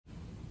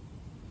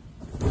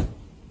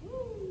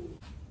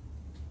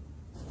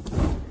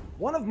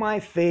One of my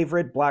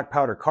favorite black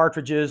powder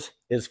cartridges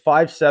is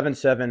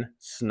 577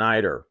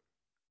 Snider.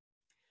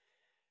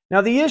 Now,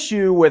 the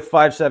issue with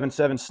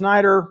 577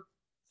 Snider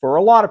for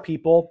a lot of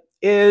people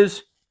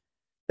is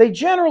they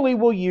generally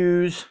will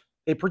use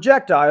a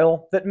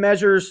projectile that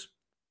measures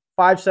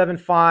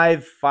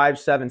 575,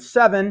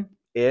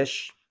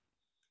 577-ish.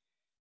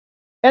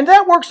 And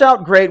that works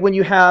out great when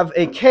you have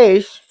a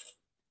case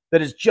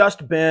that has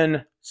just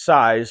been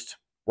sized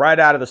right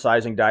out of the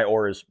sizing die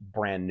or is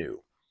brand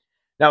new.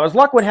 Now, as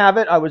luck would have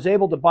it, I was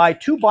able to buy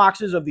 2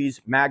 boxes of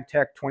these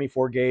MagTech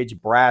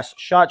 24-gauge brass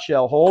shot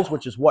shell holes,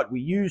 which is what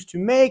we use to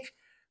make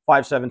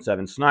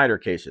 577 Snider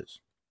cases.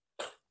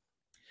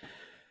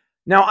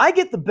 Now, I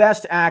get the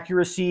best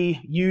accuracy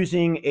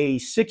using a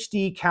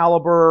 60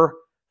 caliber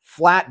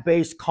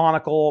flat-based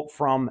conical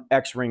from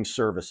X-Ring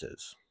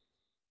Services.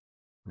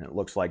 And it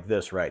looks like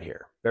this right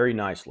here. Very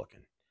nice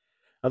looking.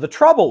 Now, the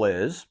trouble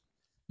is,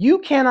 you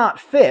cannot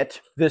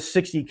fit this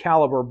 60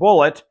 caliber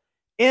bullet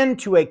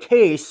into a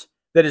case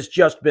that has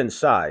just been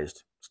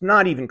sized. It's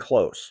not even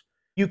close.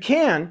 You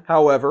can,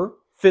 however,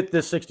 fit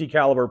this 60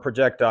 caliber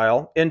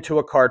projectile into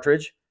a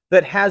cartridge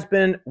that has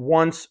been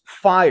once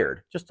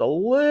fired. Just a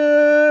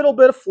little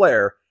bit of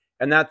flare,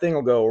 and that thing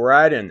will go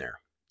right in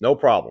there. No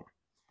problem.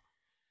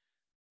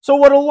 So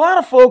what a lot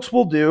of folks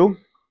will do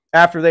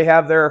after they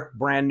have their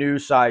brand new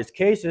sized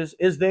cases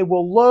is they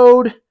will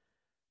load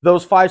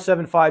those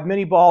 575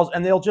 mini balls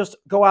and they'll just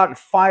go out and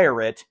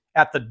fire it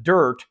at the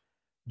dirt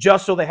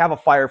just so they have a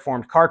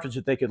fire-formed cartridge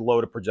that they could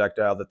load a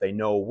projectile that they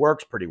know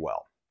works pretty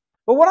well.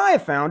 But what I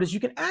have found is you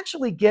can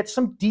actually get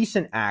some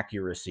decent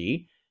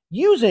accuracy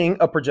using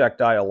a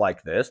projectile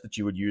like this that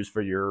you would use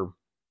for your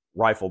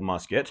rifled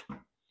musket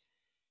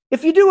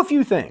if you do a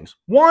few things.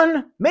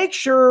 One, make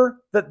sure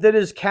that it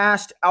is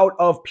cast out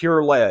of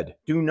pure lead.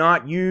 Do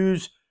not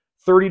use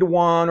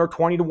 30-to-1 or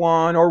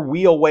 20-to-1 or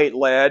wheel weight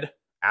lead.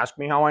 Ask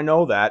me how I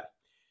know that.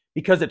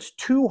 Because it's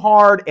too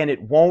hard and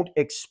it won't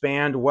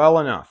expand well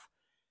enough.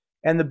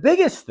 And the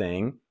biggest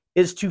thing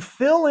is to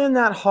fill in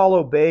that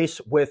hollow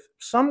base with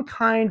some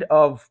kind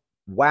of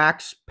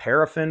wax,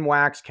 paraffin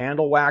wax,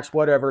 candle wax,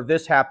 whatever.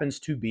 This happens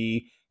to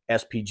be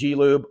SPG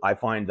lube. I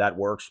find that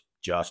works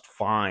just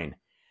fine.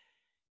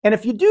 And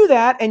if you do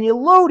that and you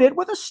load it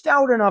with a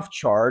stout enough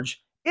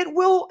charge, it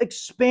will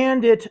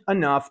expand it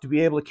enough to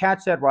be able to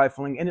catch that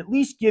rifling and at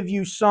least give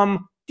you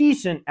some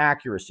decent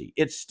accuracy.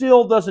 It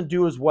still doesn't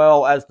do as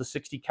well as the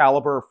 60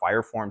 caliber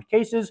fire-formed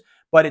cases,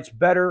 but it's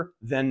better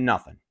than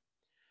nothing.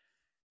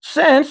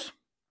 Since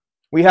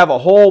we have a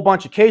whole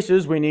bunch of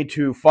cases we need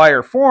to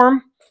fire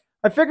form,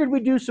 I figured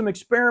we'd do some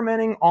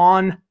experimenting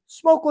on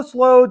smokeless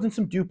loads and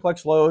some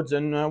duplex loads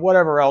and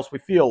whatever else we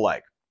feel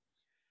like.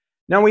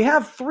 Now we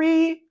have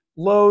 3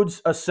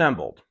 loads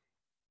assembled.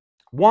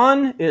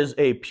 One is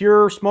a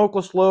pure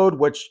smokeless load,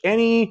 which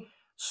any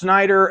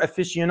Snider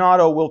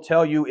aficionado will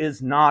tell you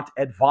is not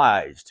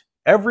advised.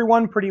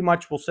 Everyone pretty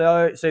much will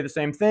say the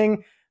same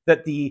thing,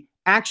 that the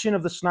action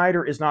of the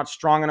Snider is not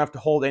strong enough to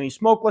hold any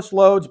smokeless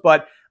loads,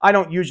 but I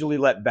don't usually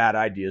let bad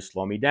ideas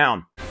slow me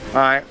down.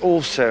 I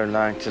also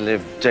like to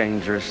live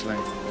dangerously.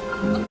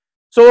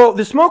 So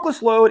the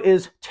smokeless load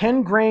is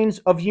 10 grains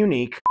of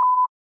unique.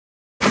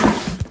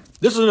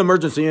 This is an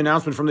emergency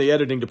announcement from the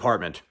editing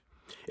department.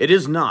 It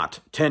is not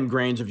 10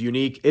 grains of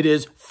unique, it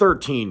is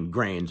 13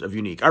 grains of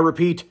unique. I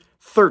repeat,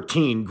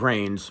 13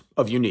 grains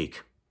of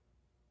unique.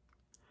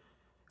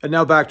 And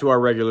now back to our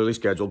regularly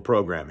scheduled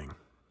programming.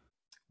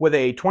 With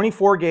a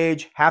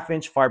 24-gauge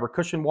half-inch fiber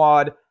cushion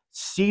wad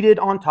seated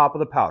on top of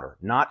the powder.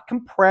 Not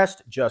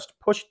compressed, just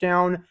pushed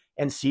down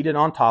and seated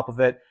on top of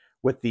it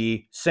with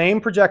the same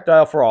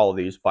projectile for all of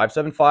these.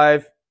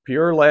 575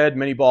 pure lead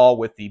mini ball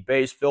with the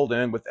base filled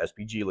in with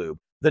SPG lube.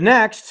 The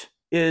next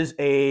is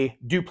a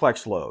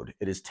duplex load.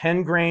 It is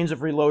 10 grains of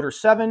Reloader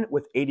 7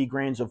 with 80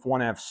 grains of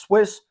 1F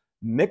Swiss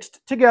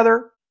mixed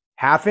together.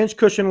 Half-inch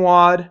cushion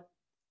wad,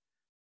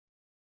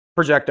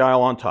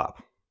 projectile on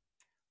top.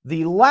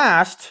 The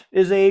last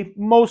is a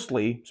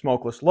mostly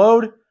smokeless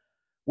load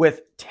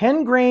with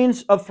 10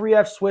 grains of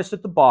 3F Swiss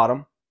at the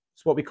bottom.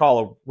 It's what we call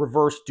a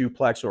reverse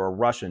duplex or a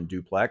Russian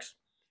duplex.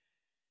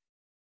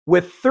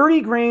 With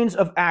 30 grains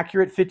of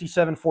accurate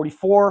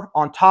 5744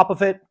 on top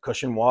of it,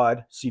 cushion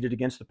wad seated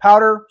against the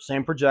powder,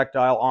 same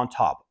projectile on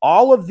top.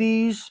 All of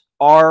these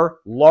are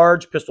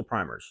large pistol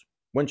primers.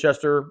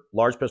 Winchester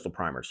large pistol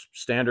primers,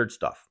 standard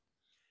stuff.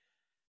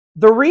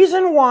 The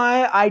reason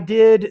why I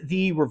did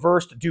the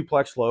reversed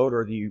duplex load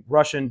or the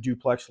Russian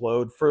duplex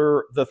load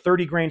for the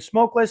 30 grain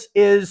smokeless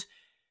is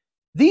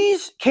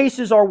these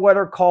cases are what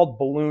are called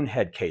balloon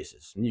head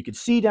cases. And you can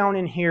see down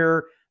in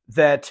here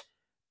that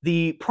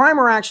the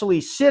primer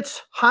actually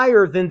sits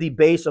higher than the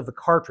base of the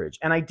cartridge.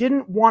 And I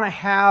didn't want to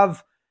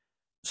have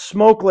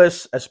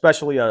smokeless,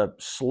 especially a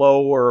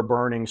slower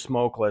burning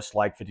smokeless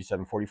like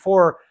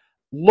 5744,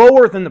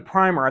 lower than the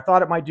primer. I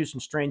thought it might do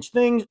some strange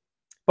things.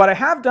 But I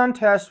have done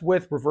tests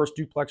with reverse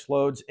duplex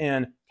loads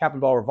in Captain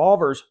Ball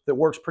revolvers that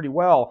works pretty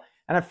well.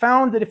 And I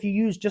found that if you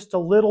use just a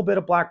little bit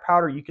of black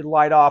powder, you could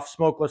light off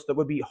smokeless that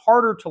would be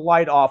harder to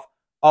light off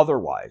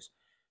otherwise.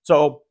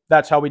 So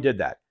that's how we did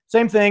that.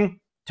 Same thing,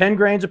 10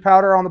 grains of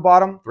powder on the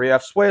bottom,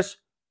 3F Swiss,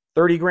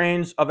 30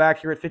 grains of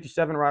accurate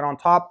 57 right on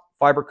top,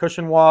 fiber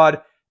cushion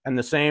wad, and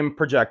the same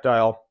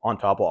projectile on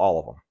top of all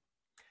of them.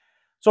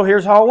 So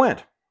here's how it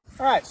went.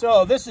 All right,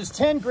 so this is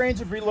 10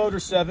 grains of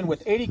Reloader 7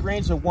 with 80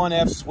 grains of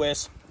 1F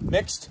Swiss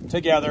mixed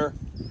together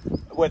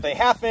with a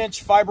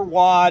 1/2-inch fiber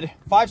wad,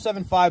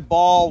 575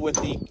 ball with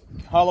the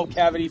hollow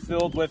cavity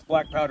filled with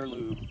black powder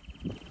lube.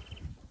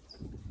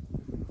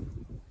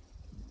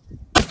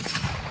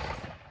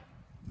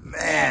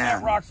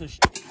 Man, That rocks the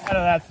shit out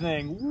of that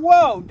thing.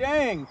 Whoa,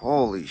 dang.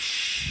 holy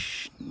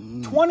sh...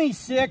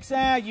 26,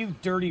 you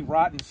dirty,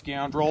 rotten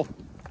scoundrel.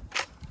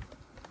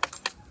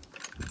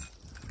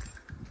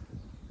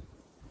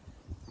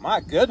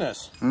 My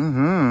goodness.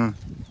 Man,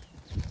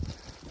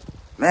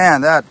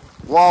 that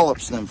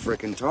wallops them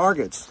frickin'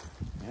 targets.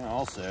 Yeah,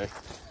 I'll say.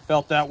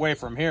 Felt that way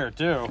from here,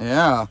 too.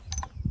 Yeah,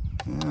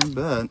 I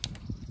bet.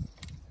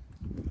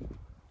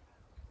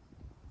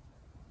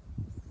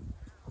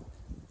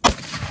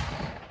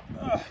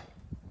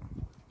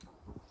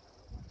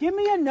 Give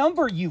me a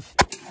number, you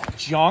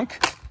junk.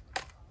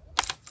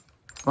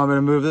 Want me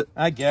to move it?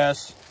 I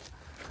guess.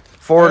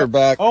 Forward or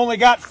back? Only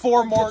got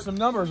 4 more. Get some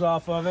numbers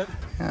off of it.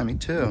 Yeah, me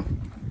too.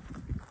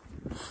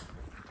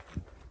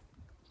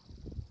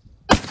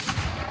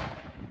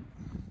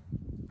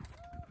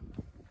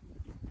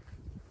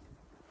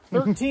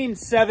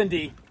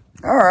 $13.70.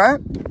 All right.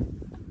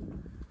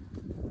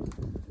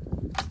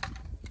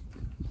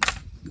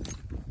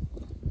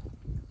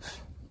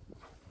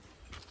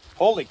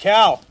 Holy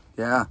cow.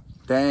 Yeah,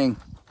 dang.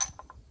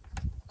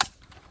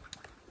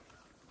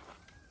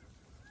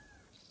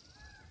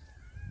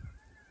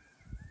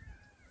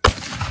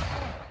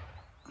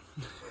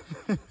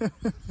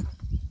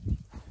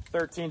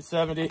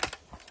 $13.70.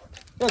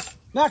 That's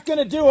not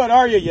gonna do it,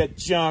 are you, you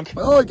junk?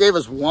 Well, it gave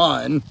us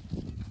 1.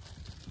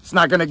 It's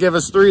not going to give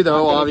us 3,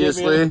 though,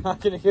 obviously. Not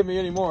gonna give me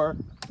any more.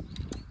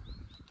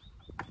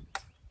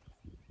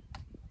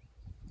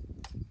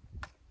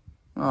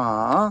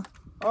 Aw.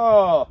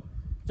 Oh,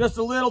 just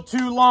a little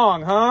too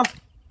long, huh?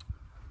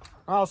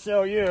 I'll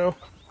show you.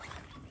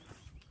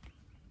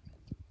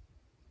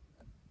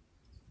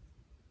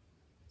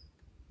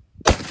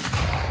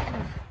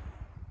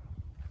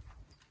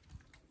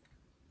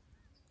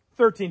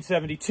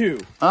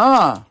 $13.72.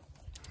 Ah.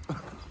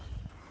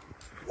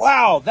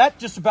 Wow, that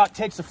just about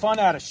takes the fun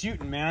out of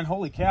shooting, man.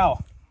 Holy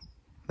cow.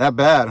 That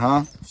bad,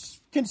 huh?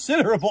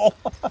 Considerable.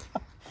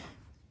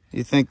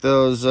 You think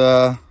those,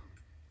 them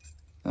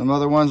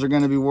other ones are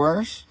going to be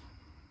worse?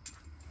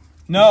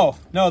 No,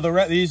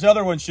 these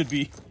other ones should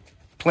be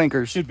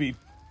Plinkers.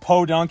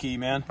 po-dunky,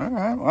 man. All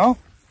right, well.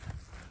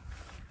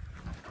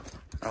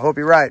 I hope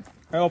you're right.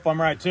 I hope I'm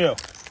right, too.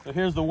 So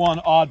here's the one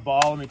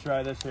oddball. Let me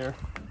try this here.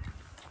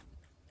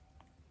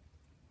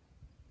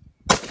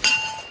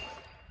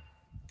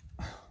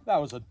 That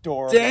was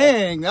adorable.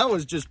 Dang, that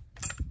was just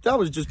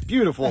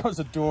beautiful. That was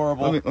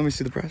adorable. Let me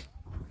see the price.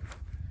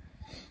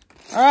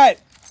 All right.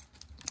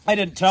 I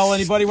didn't tell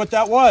anybody what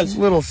that was.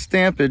 Little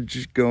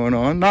stampage going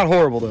on. Not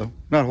horrible, though.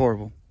 Not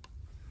horrible.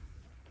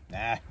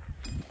 Nah.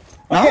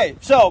 Okay,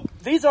 so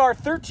these are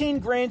 13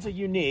 grains of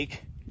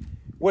unique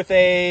with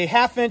a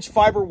 1/2-inch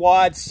fiber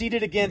wad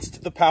seated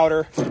against the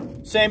powder.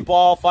 Same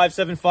ball,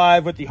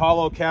 575 with the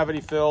hollow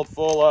cavity filled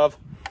full of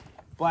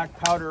black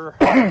powder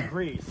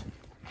grease.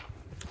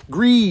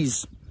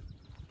 Grease.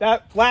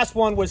 That last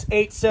one was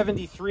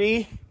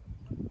 $8.73,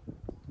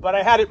 but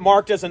I had it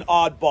marked as an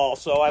oddball,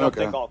 so I don't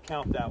think I'll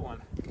count that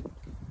one.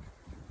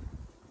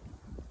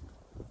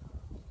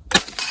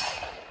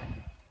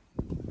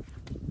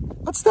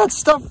 What's that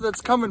stuff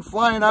that's coming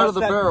flying out of the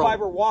barrel?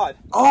 Fiber wad.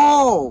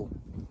 Oh!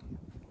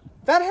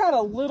 That had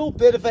a little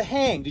bit of a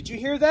hang. Did you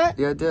hear that?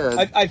 Yeah, it did.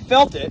 I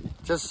felt it.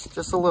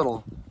 Just a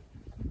little.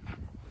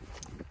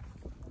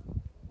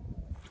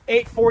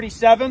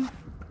 $8.47.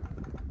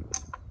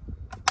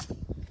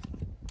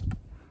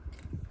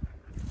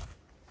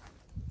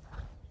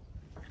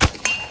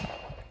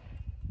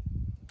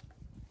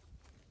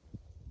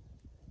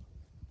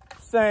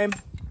 Same.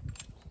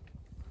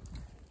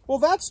 Well,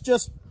 that's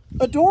just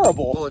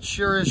adorable. Well, it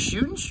sure is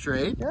shooting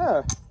straight.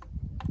 Yeah.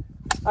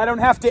 I don't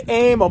have to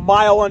aim a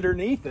mile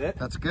underneath it.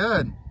 That's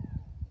good.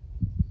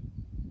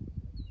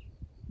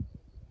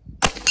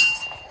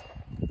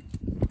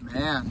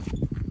 Man.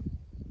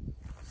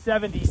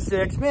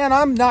 76. Man,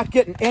 I'm not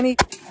getting any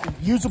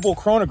usable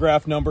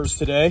chronograph numbers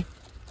today.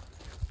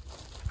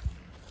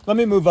 Let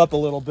me move up a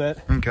little bit.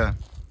 Okay.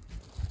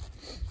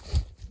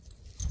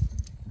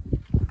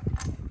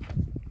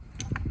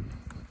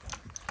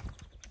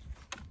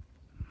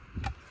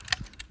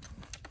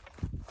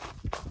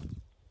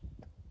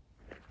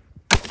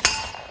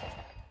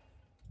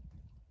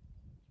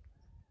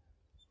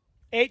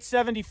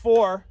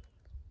 $8.74.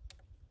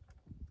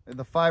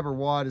 The fiber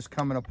wad is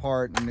coming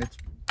apart and it's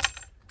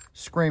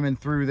screaming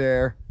through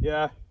there.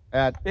 Yeah.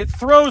 It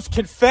throws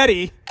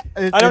confetti.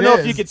 I don't know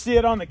if you can see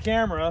it on the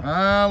camera.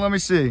 Let me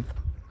see.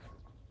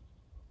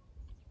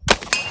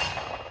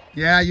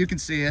 Yeah, you can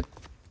see it.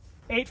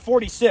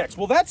 8.46.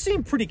 Well, that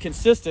seemed pretty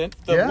consistent,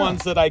 the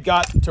ones that I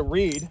got to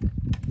read.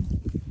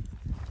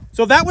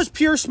 So that was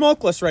pure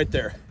smokeless right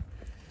there.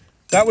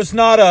 That was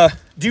not a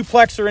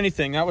duplex or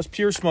anything. That was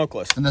pure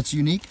smokeless. And that's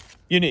unique?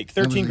 Unique.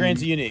 13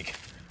 grains of unique.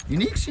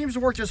 Unique seems to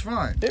work just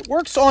fine. It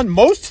works on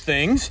most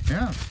things.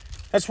 Yeah.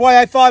 That's why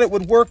I thought it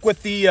would work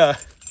with the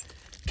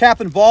cap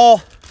and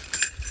ball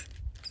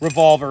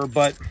revolver,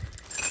 but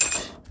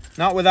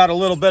not without a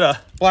little bit of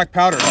black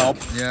powder help.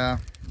 Yeah.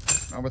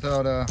 Not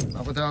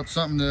without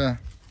something to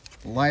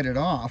light it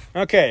off.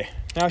 Okay.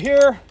 Now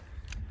here,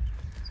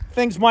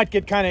 things might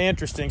get kind of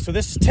interesting. So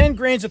this is 10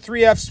 grains of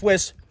 3F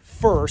Swiss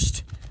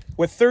first,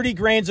 with 30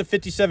 grains of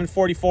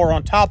 5744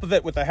 on top of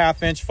it with a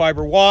 1/2-inch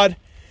fiber wad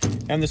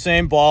and the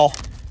same ball,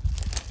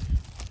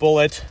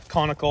 bullet,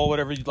 conical,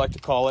 whatever you'd like to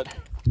call it.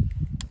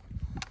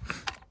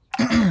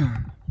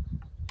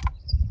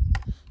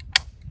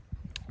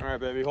 All right,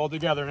 baby, hold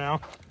together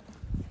now.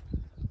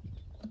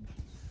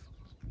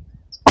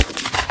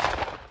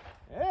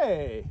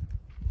 Hey,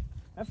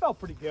 that felt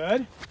pretty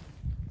good.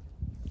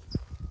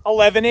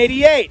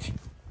 1188.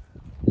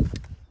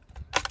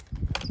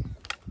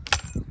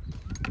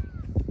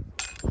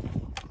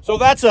 So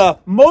that's a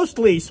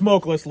mostly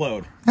smokeless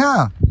load.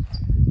 Yeah.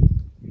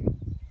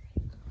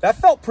 That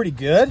felt pretty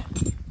good.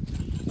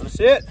 Wanna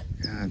see it?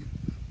 God.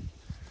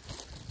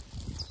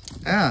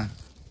 Yeah.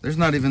 There's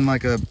not even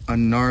like a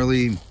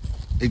gnarly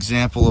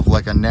example of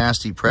like a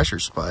nasty pressure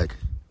spike.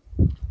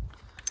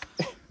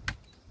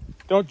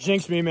 Don't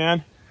jinx me,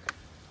 man.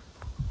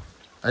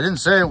 I didn't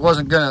say it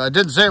was gonna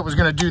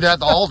do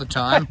that all the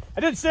time. I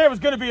didn't say it was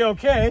gonna be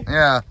okay.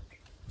 Yeah.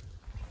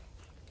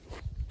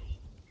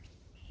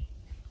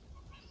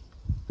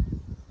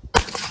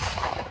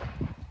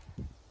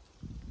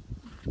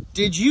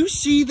 Did you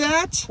see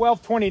that?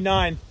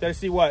 1229. Did I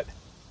see what?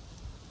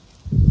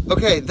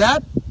 Okay,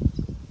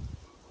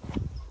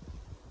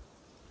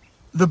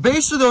 the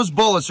base of those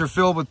bullets are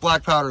filled with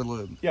black powder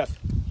lube. Yes.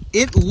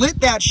 It lit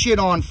that shit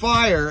on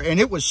fire and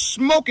it was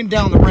smoking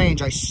down the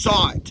range. I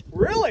saw it.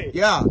 Really?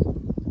 Yeah.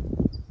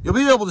 You'll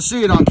be able to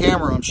see it on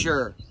camera, I'm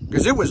sure,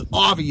 because it was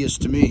obvious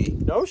to me.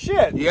 No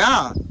shit.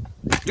 Yeah.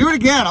 Do it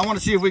again. I want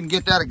to see if we can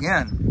get that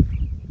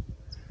again.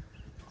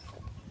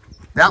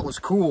 That was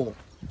cool.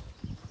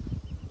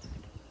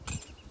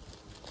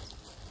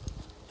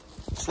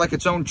 It's like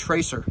its own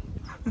tracer.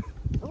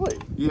 Really?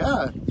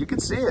 Yeah, you can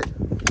see it.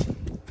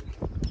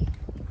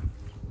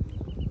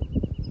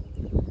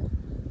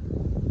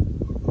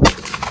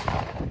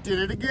 Did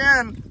it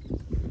again.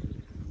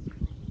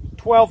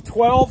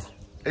 1212.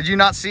 Did you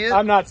not see it?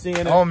 I'm not seeing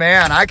it. Oh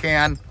man, I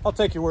can. I'll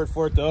take your word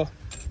for it though.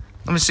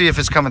 Let me see if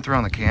it's coming through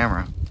on the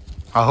camera.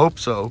 I hope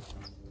so.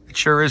 It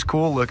sure is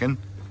cool looking.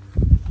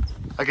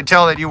 I could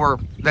tell that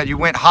you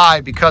went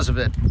high because of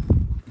it.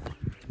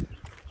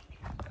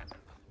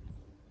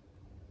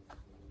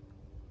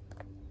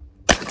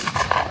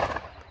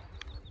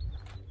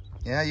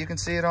 Yeah, you can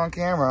see it on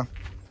camera.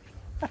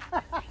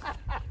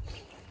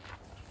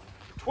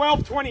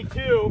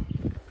 1222.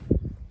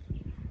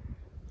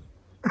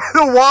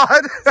 The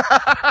wad?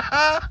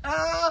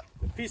 A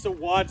piece of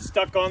wad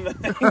stuck on the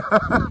thing.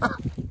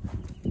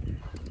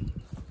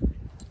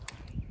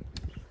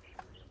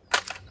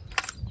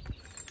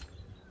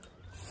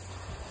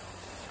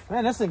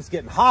 Man, this thing's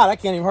getting hot. I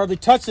can't even hardly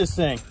touch this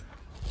thing.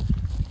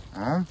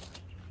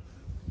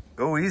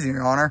 Go easy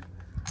on her.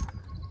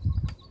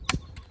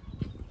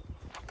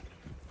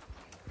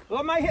 Well,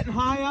 am I hitting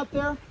high out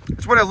there?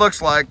 That's what it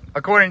looks like,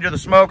 according to the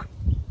smoke.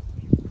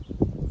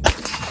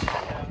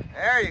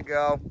 There you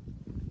go.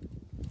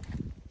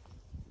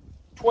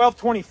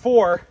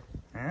 1224.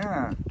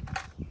 Yeah.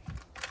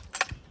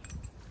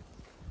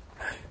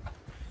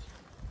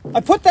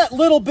 I put that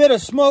little bit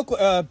of smoke,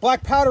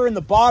 black powder in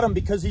the bottom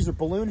because these are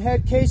balloon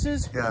head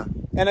cases. Yeah.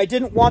 And I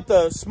didn't want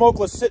the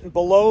smokeless sitting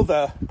below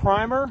the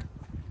primer.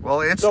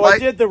 Well, it's so I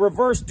did the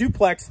reverse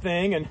duplex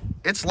thing, and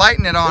it's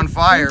lighting it on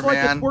fire, seems like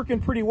man. it's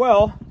working pretty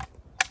well.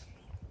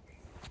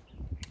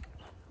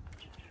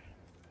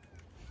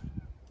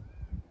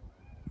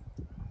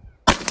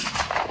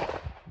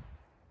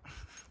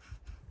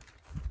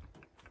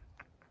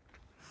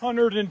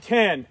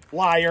 $110,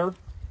 liar.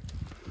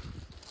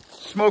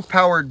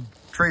 Smoke-powered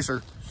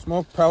tracer.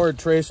 Smoke-powered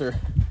tracer.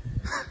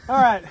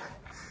 All right.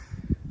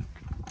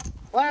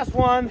 Last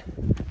one.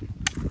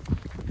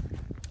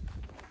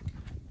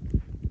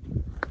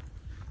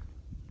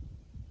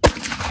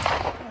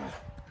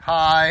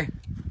 Hi.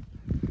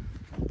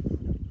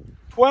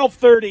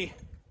 1230.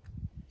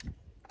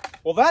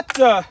 Well,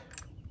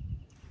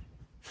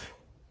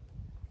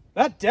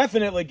 that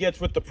definitely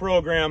gets with the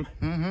program.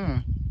 Mm-hmm.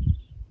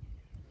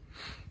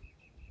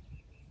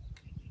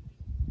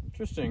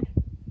 Interesting.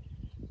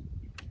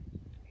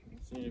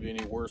 Doesn't seem to be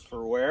any worse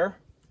for wear.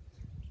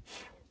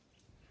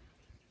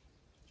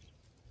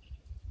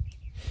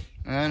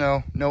 I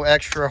know. No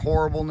extra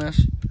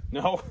horribleness.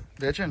 No,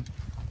 Bitchin'.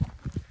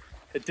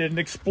 it didn't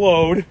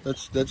explode.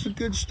 That's a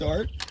good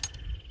start.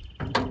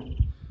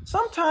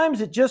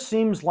 Sometimes it just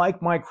seems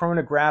like my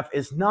chronograph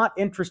is not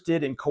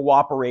interested in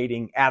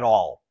cooperating at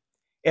all.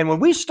 And when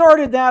we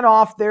started that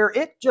off there,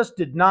 it just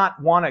did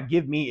not want to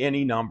give me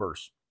any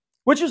numbers.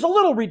 which is a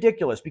little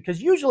ridiculous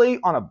because usually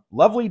on a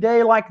lovely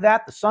day like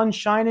that, the sun's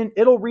shining,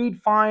 it'll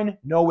read fine,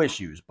 no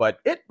issues. But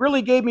it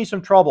really gave me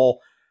some trouble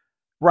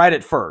right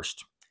at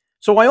first.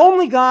 So I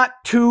only got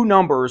 2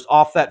 numbers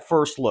off that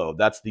first load.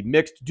 That's the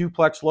mixed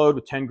duplex load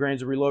with 10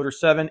 grains of reloader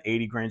 7,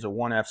 80 grains of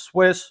 1F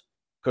Swiss,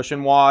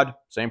 cushion wad,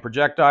 same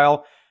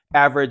projectile,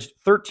 averaged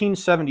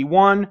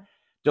 1371,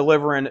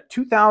 delivering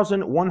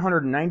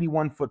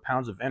 2,191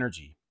 foot-pounds of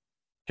energy.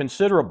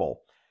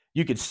 Considerable.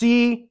 You could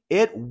see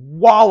it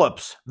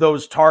wallops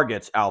those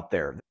targets out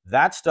there.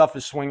 That stuff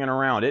is swinging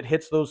around. It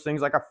hits those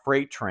things like a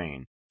freight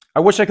train. I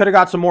wish I could have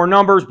got some more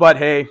numbers, but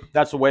hey,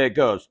 that's the way it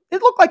goes.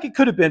 It looked like it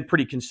could have been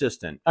pretty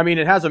consistent. I mean,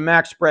 it has a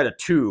max spread of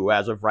 2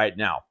 as of right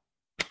now.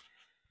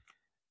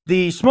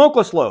 The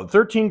smokeless load,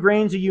 13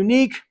 grains of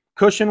unique,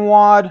 cushion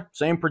wad,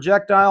 same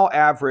projectile,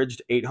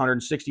 averaged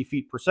 860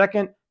 feet per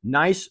second.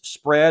 Nice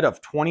spread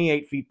of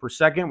 28 feet per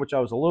second, which I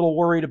was a little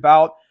worried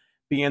about,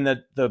 being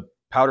that the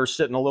powder's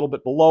sitting a little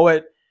bit below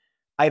it.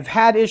 I've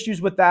had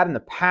issues with that in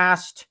the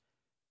past.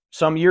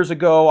 Some years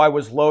ago, I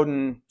was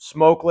loading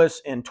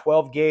smokeless in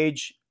 12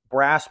 gauge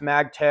brass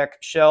Magtech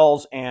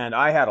shells, and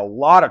I had a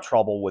lot of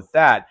trouble with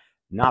that.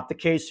 Not the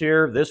case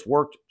here. This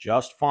worked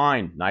just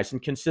fine. Nice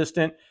and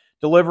consistent,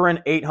 delivering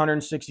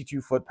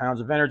 862 foot-pounds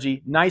of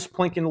energy. Nice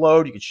plinking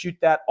load. You could shoot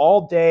that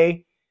all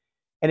day,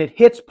 and it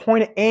hits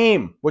point of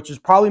aim, which is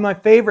probably my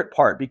favorite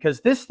part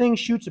because this thing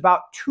shoots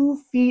about 2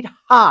 feet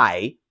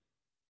high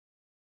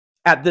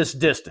at this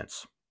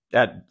distance,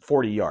 at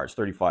 40 yards,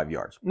 35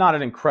 yards. Not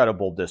an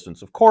incredible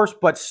distance, of course,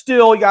 but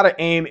still you got to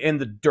aim in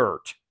the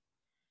dirt.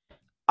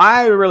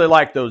 I really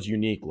like those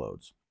unique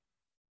loads.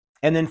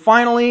 And then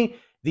finally,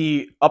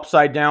 the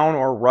upside down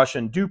or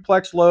Russian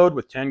duplex load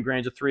with 10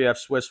 grains of 3F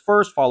Swiss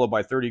first, followed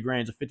by 30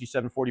 grains of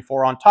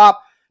 5744 on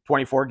top,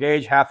 24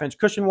 gauge half-inch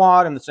cushion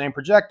wad, and the same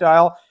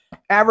projectile,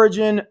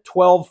 averaging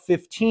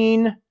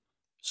 1215,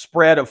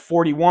 spread of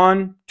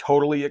 41,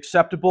 totally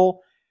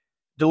acceptable,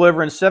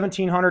 delivering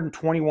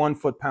 1,721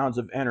 foot-pounds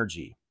of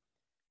energy.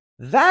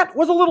 That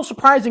was a little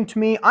surprising to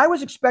me. I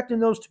was expecting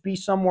those to be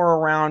somewhere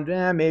around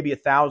maybe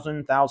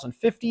 1,000,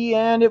 1,050,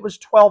 and it was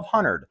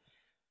 1,200.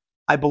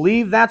 I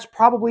believe that's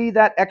probably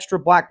that extra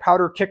black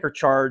powder kicker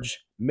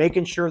charge,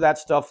 making sure that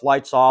stuff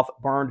lights off,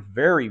 burned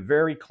very,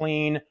 very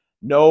clean.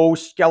 No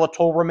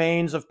skeletal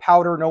remains of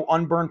powder, no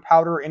unburned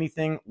powder,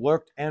 anything.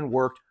 Looked and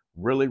worked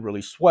really,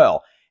 really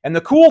swell. And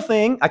the cool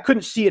thing, I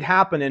couldn't see it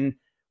happening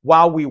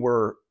while we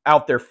were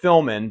out there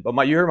filming,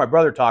 but you heard my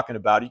brother talking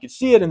about it. You could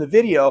see it in the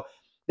video.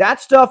 That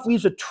stuff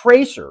leaves a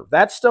tracer.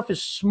 That stuff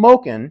is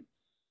smoking.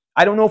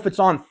 I don't know if it's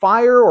on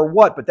fire or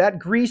what, but that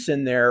grease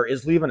in there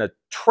is leaving a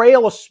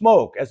trail of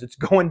smoke as it's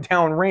going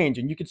down range.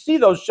 And you could see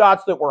those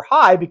shots that were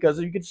high because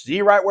you could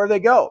see right where they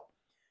go.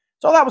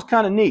 So that was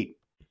kind of neat.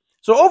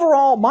 So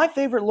overall, my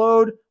favorite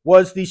load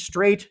was the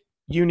straight,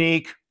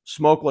 unique,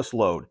 smokeless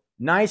load.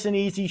 Nice and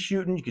easy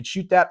shooting. You could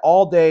shoot that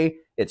all day.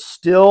 It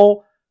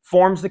still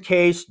forms the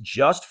case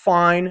just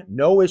fine,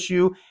 no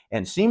issue,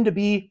 and seemed to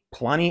be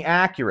plenty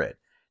accurate.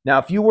 Now,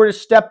 if you were to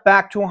step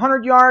back to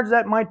 100 yards,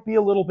 that might be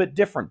a little bit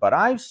different, but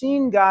I've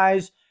seen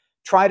guys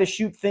try to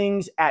shoot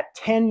things at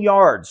 10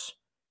 yards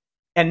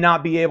and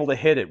not be able to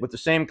hit it with the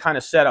same kind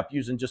of setup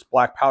using just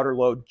black powder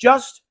load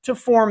just to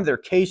form their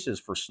cases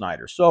for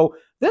Snider. So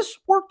this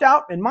worked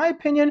out, in my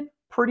opinion,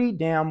 pretty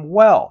damn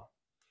well.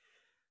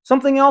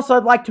 Something else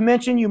I'd like to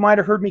mention, you might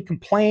have heard me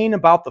complain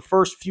about the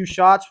first few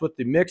shots with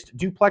the mixed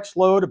duplex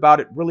load,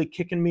 about it really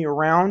kicking me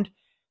around.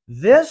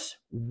 This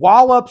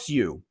wallops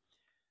you.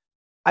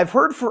 I've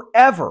heard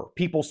forever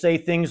people say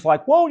things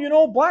like, well, you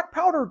know, black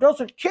powder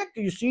doesn't kick,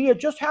 you see, it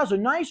just has a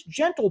nice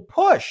gentle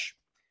push.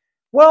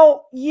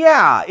 Well,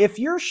 yeah, if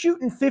you're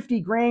shooting 50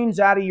 grains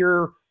out of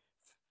your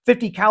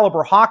 50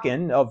 caliber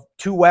Hawken of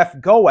 2F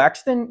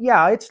GoX, then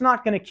yeah, it's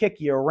not going to kick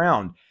you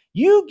around.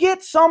 You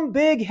get some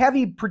big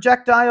heavy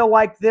projectile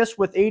like this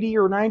with 80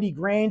 or 90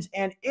 grains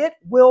and it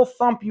will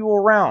thump you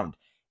around.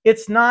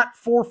 It's not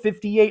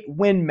 458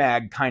 Win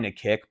Mag kind of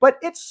kick, but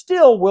it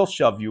still will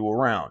shove you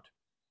around.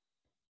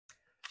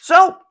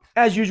 So,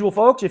 as usual,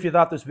 folks, if you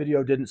thought this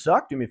video didn't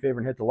suck, do me a favor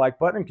and hit the like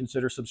button and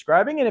consider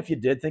subscribing. And if you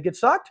did think it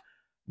sucked,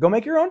 go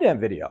make your own damn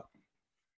video.